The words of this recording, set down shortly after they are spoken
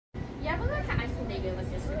they gave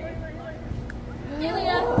us yesterday.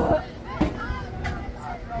 Julia! Oh,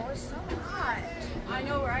 it's so hot. I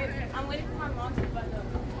know, right? I'm waiting for my mom to buy the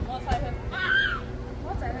multi-hood.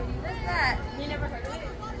 Multi-hoodie, what's that? You never heard of it?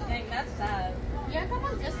 Dang, that's sad. Yeah, I got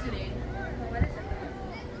one yesterday. What is it?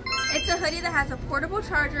 It's a hoodie that has a portable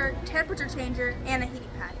charger, temperature changer, and a heating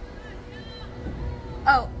pad.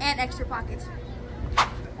 Oh, and extra pockets.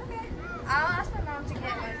 Okay. I'll ask my mom to get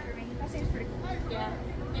one for me. That seems pretty cool. Yeah,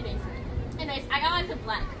 it is. Anyways, I got one for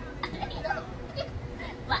black.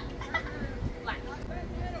 Black. Black.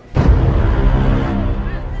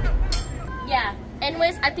 Yeah.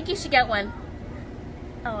 Anyways, I think you should get one.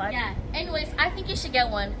 Yeah. Anyways, I think you should get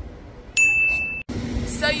one.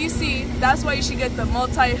 So you see, that's why you should get the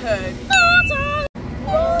multi-hood.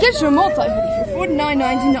 Get your multi-hoodie for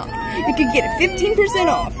 $49.99. You can get it 15%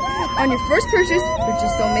 off on your first purchase, but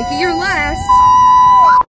just don't make it your last.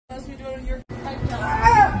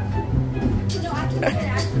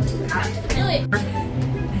 Do it.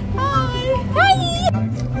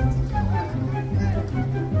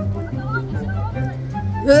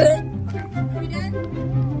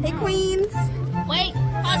 Hey, queens. Wait,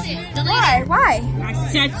 pause it. Delete Why? it. Why? I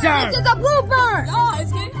said so. This is a blooper. Oh,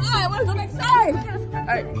 it's getting hot. I want to go next time.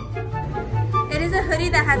 Alright. It is a hoodie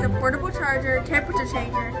that has a portable charger, temperature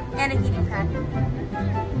changer, and a heating pad.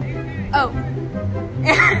 Oh.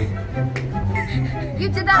 You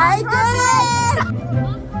did that. I did it!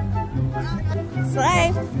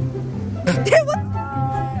 Slay.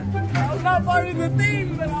 That was not part of the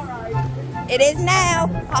theme, but alright. It is now.